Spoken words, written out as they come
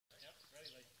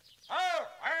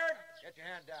Get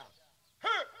your hand down.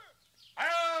 Up,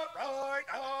 right,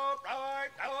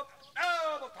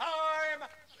 double time.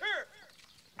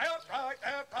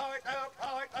 Up,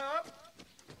 right, up.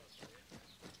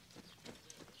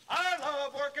 I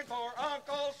love working for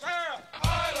Uncle Sam.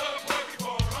 I love working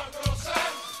for Uncle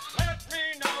Sam. Let me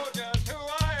know just who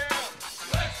I am.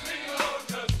 Lets me know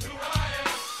just who I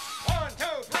am. 1, 2,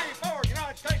 3, 4,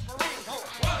 United States Marine Corps.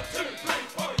 1, 2, 3,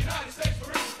 4, United States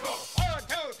Marine Corps. 1,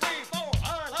 2, 3, 4,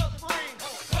 I love the Marine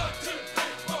Corps. 1, 2,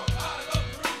 3, 4, I love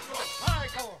the Marine Corps. My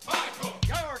Corps. My Corps.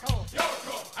 Your Corps. Your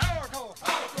Corps. Our Corps.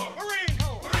 Our Corps. Marine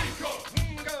Corps. Marine Corps.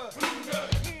 Good. Good.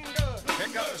 Good.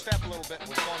 Pick up the step a little bit.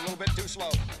 We're going a little bit too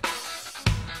slow.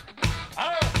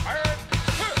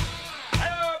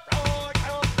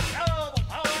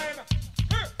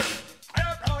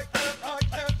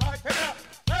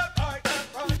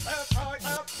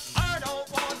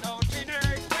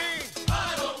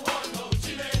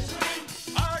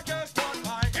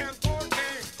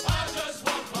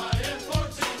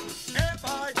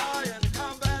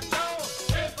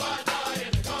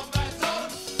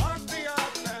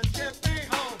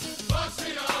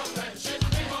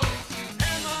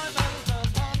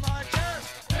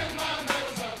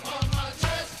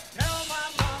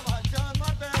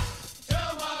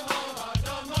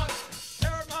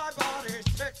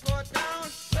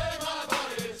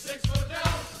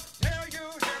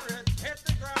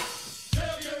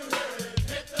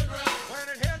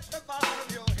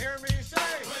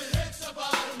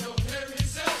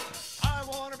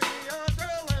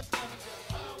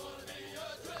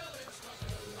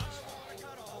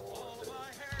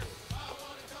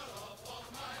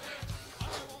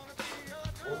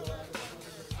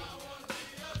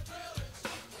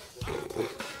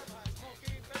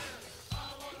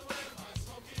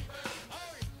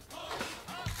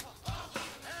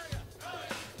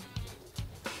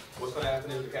 What's going to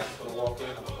happen is the captain's going to walk in,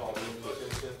 I'm going to call him to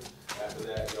attention. After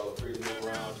that, y'all are free to move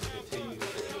around to continue to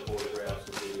take your photographs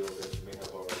and videos that you may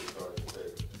have already started to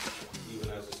take. Even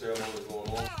as the ceremony is going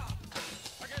on.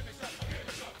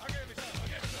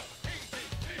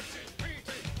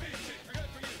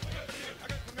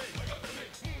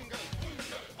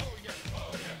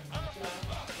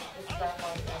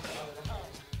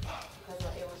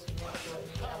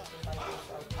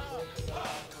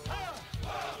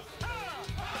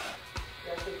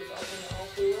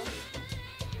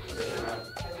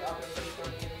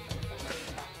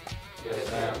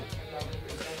 Yes, ma'am.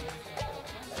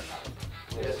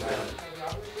 Yes, ma'am.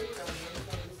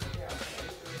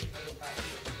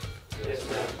 Yes,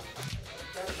 ma'am.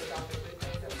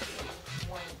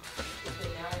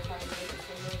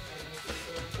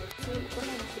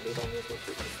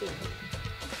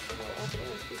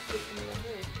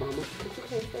 Mama, but you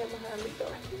can't stand behind me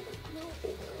though.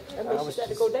 That means you got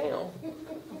to go down.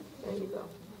 There you go.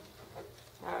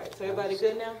 All right, so everybody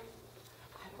good now?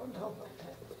 I don't know about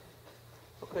that.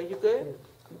 Okay, you good?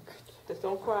 Just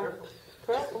don't cry.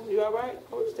 Purple, you all right?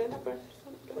 Oh, stand up there.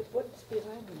 What's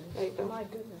behind me? There you go. My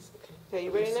goodness. Okay,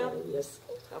 you ready now? Yes.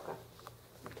 Okay.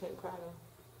 You can't cry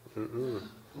though.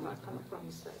 I'm not coming from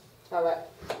the side. All right.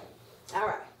 All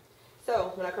right.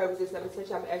 So when I call position number 10, I'm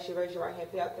going to ask you to raise your right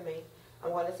hand, put out to me. I'm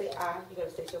going to say I. You're going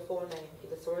to state your full name,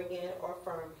 either swear again or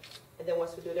affirm. And then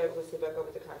once we do that, we'll sit back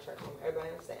over the contract room. Everybody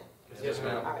understand? Yes,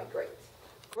 ma'am. All right, great.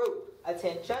 Group,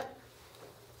 attention.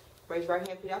 Raise your right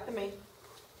hand, put out to me.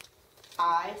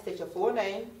 I state your full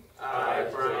name. I,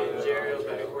 Brian Jerios,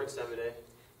 County Court 7 day.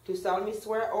 Do solemnly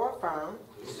swear or affirm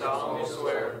Do solemnly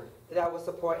swear that I will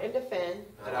support and defend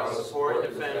that I will support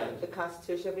and defend the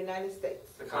Constitution of the United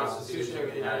States the Constitution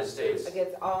of the United States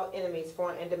against all enemies,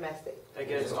 foreign and domestic,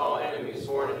 against all enemies,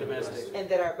 foreign and domestic, and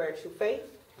that I bear true faith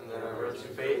and that I bear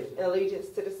true faith and allegiance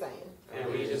to the same. and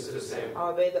allegiance to the same. I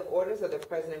obey the orders of the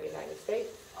President of the United States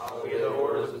I will obey the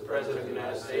orders of the President of the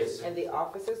United States and the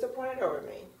officers appointed over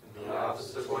me, and the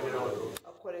officers appointed over me,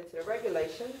 according to the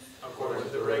regulations according to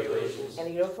the regulations and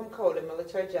the Uniform Code of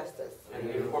Military Justice. and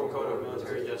the Uniform Code of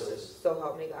Military Justice. So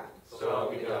help me God. So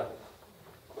help me God.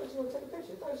 I was going to take a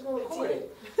picture. I was going to record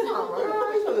it. No,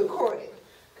 I was going to record it.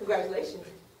 Congratulations.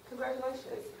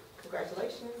 Congratulations.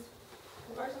 Congratulations.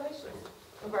 Congratulations.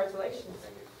 Congratulations.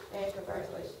 And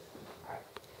congratulations. All right.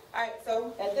 All right,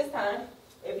 so at this time,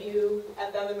 if you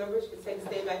have the other members, you can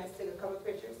stay back and take a couple of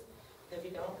pictures. If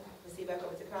you don't, proceed back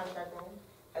over to the contract room.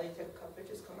 After you take a couple of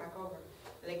pictures, come back over.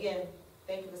 And again,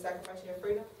 thank you for sacrificing your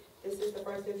freedom. This is the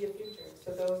first day of your future.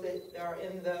 So those that are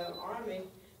in the Army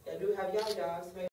that do have y'all jobs,